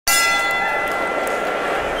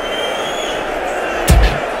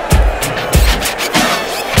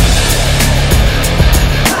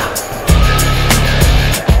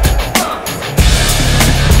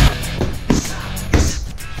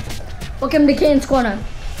welcome to Kaden's Corner.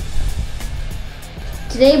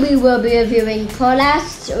 Today we will be reviewing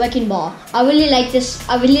Prolast Wrecking Ball. I really like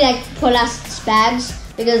Prolast's bags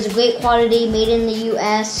because it's great quality, made in the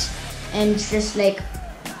US, and it's just like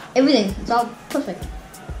everything. It's all perfect.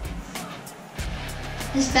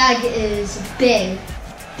 This bag is big.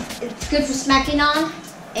 It's good for smacking on,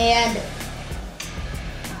 and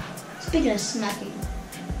speaking of smacking,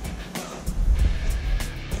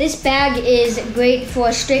 this bag is great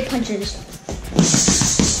for straight punches.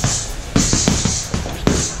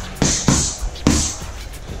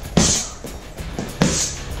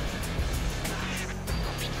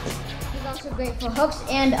 It's also great for hooks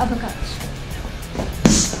and uppercuts.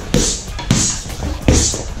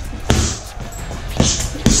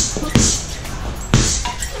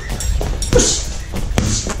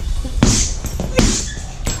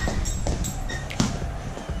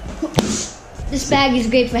 This bag is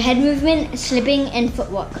great for head movement, slipping, and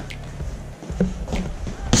footwork.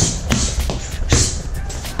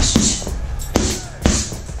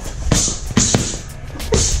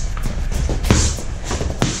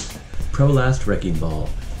 Prolast Wrecking Ball,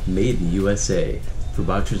 made in the USA, for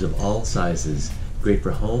boxers of all sizes, great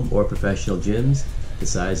for home or professional gyms. The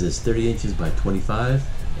size is 30 inches by 25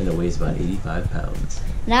 and it weighs about 85 pounds.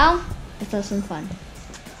 Now, let's have some fun.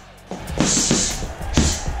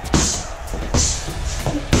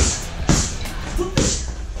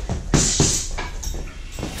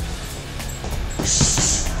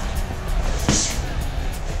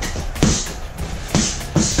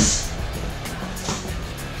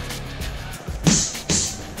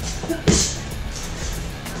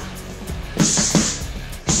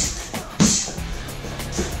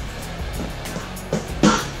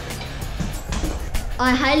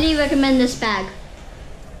 I highly recommend this bag.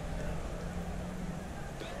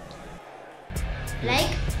 Like,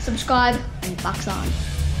 subscribe, and box on.